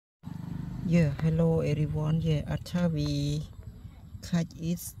Yeah, hello everyone. Yeah, after we catch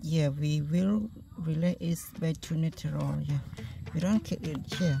it, yeah, we will relate it back to natural. Yeah, we don't catch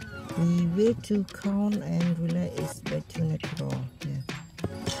it here. We will to count and relate it back to natural. Yeah.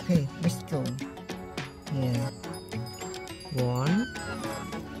 Okay, let's go. Yeah. 1,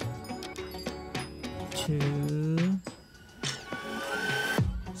 2,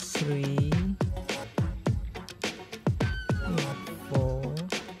 3, 4,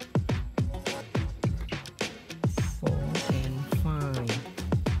 4 and 5.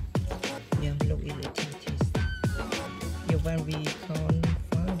 Yeah, look at the activities. Yeah, when we count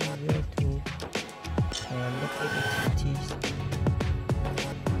 5, we will to look at the activities.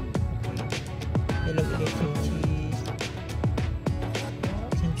 Okay. Yeah, look at the activities.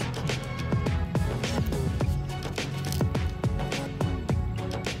 10 seconds.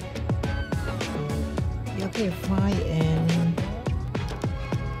 Yeah, okay, 5 and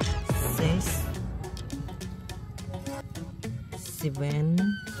 6,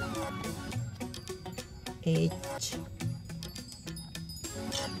 7, 8,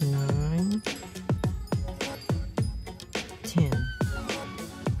 9, 10.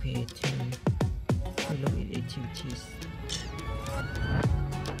 Okay, 10. We look at activities.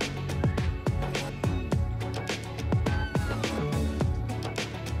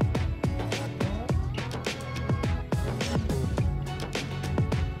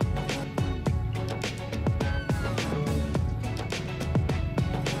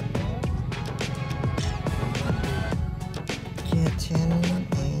 Yeah, 10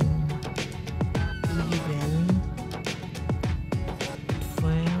 and 11,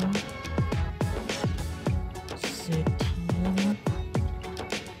 12, 13,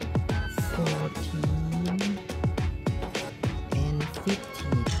 14, and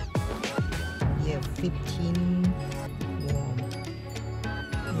 15. Yeah, 15 warm.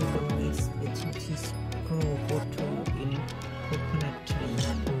 Always activities grow bottle in coconut tree.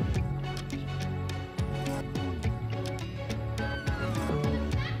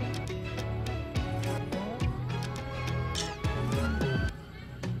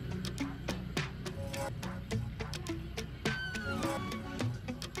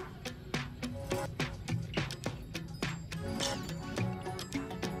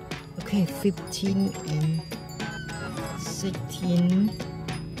 Okay, 15 and 16,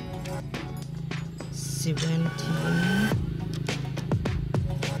 17,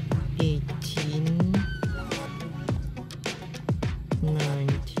 18,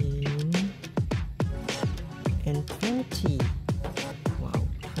 19, and 20. Wow,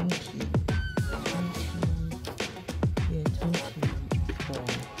 20. 20. Yeah, 24.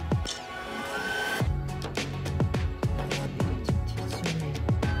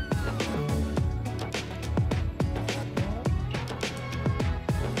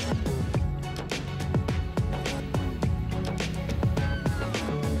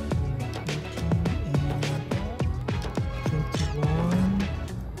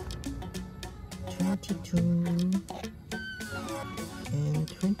 And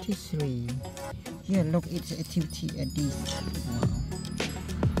 23. Yeah, look, it's activity at this. Wow,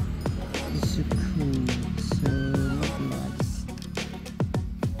 it's so cool, so look nice.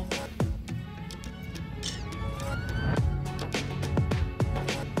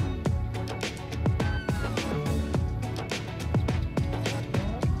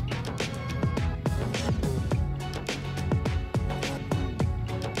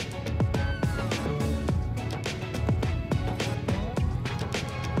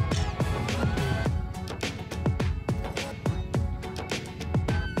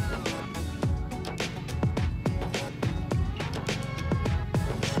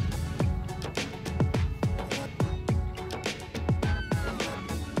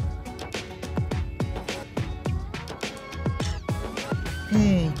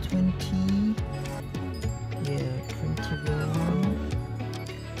 Hey, 20, yeah, 21,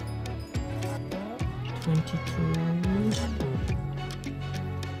 22,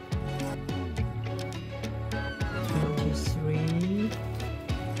 23,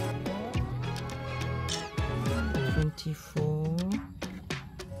 24,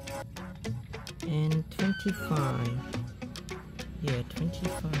 and 25. Yeah,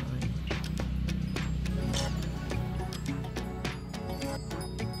 25.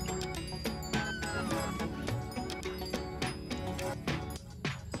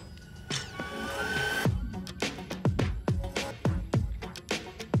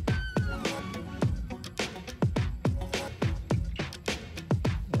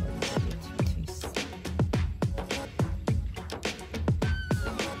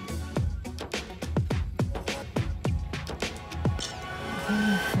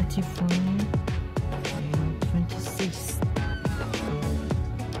 25 and 26,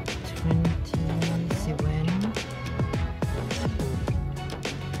 27,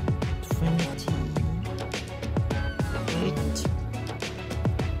 28,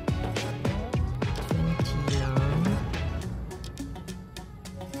 29,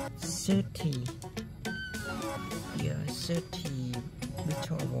 30. Yeah, 30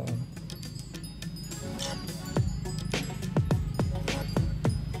 little warm.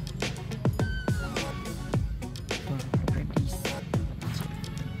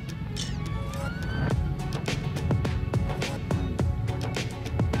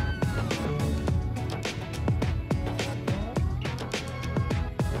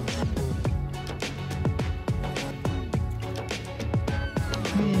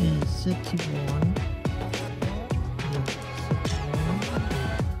 Okay, 31. Yeah, 31.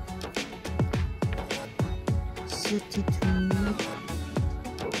 32.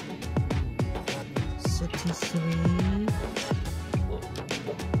 33.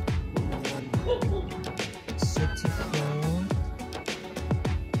 34. 35.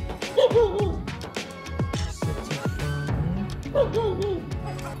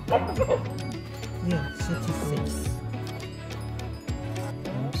 Yeah, 36.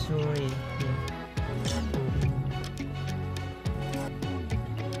 I'm sorry.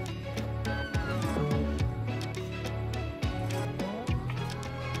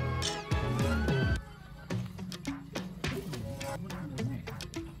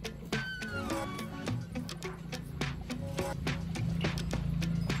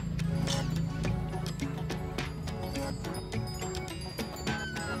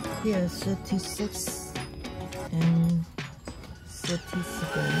 Here, 36 and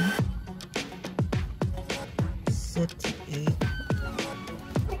 37, 38,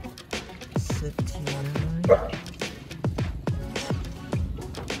 39,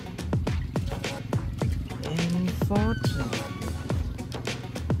 and 40.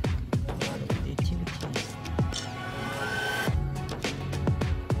 Activities.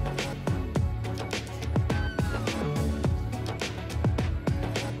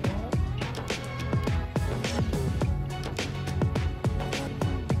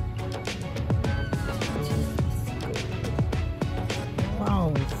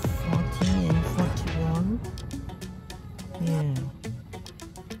 Wow, 40 and 41. Yeah.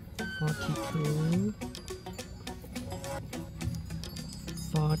 42.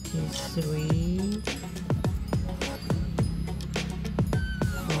 43.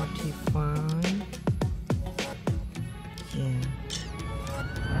 45. Yeah.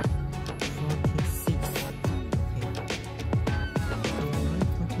 46. Okay.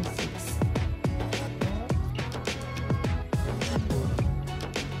 46.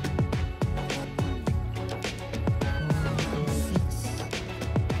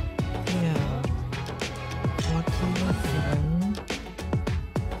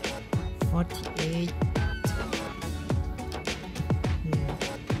 48,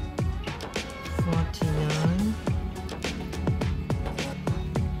 49,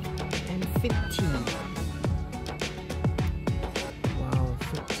 and 50. Wow,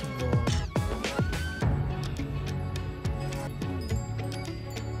 51.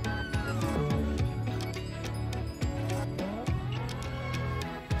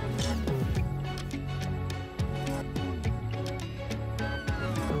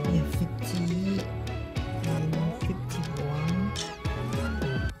 Yeah, 50 and 51,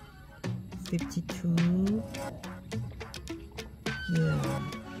 52, yeah,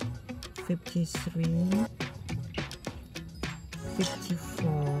 53,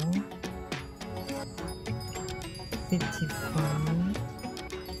 54, 55,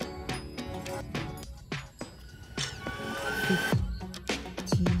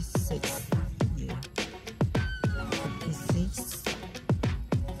 56, yeah, 56,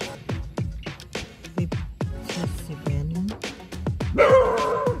 57,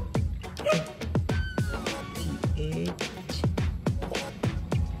 58,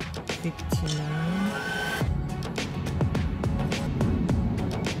 59,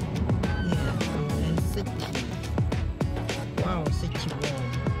 yeah, and 60. Wow, 61.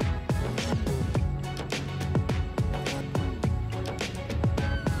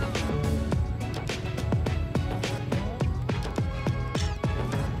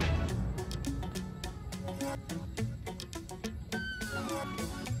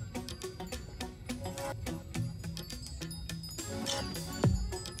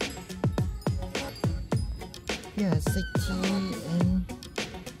 Yeah, 60 and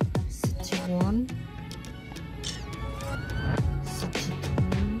 61,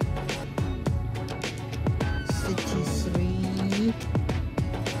 62, 63,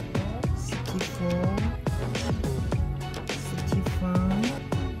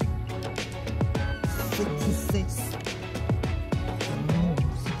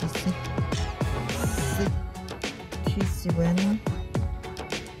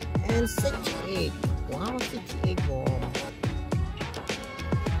 and 68. Wow, 68 warm.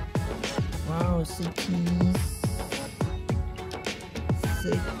 Wow, 68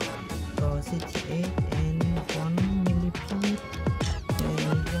 and 1 millipede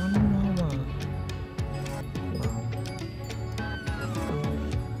and 1 Lavar. Wow.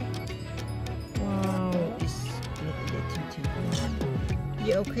 Wow, it's look at the TT.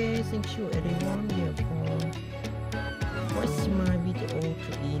 Yeah, okay, thank you everyone, yeah, for watching my video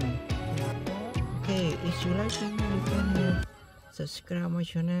to end. Okay, if you like it, you can subscribe my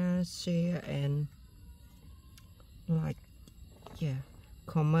channel, share and like, yeah,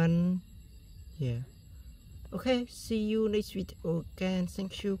 comment, yeah. Okay, see you next video again.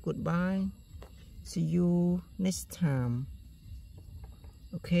 Thank you, goodbye, see you next time.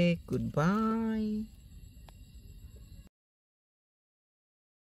 Okay, goodbye.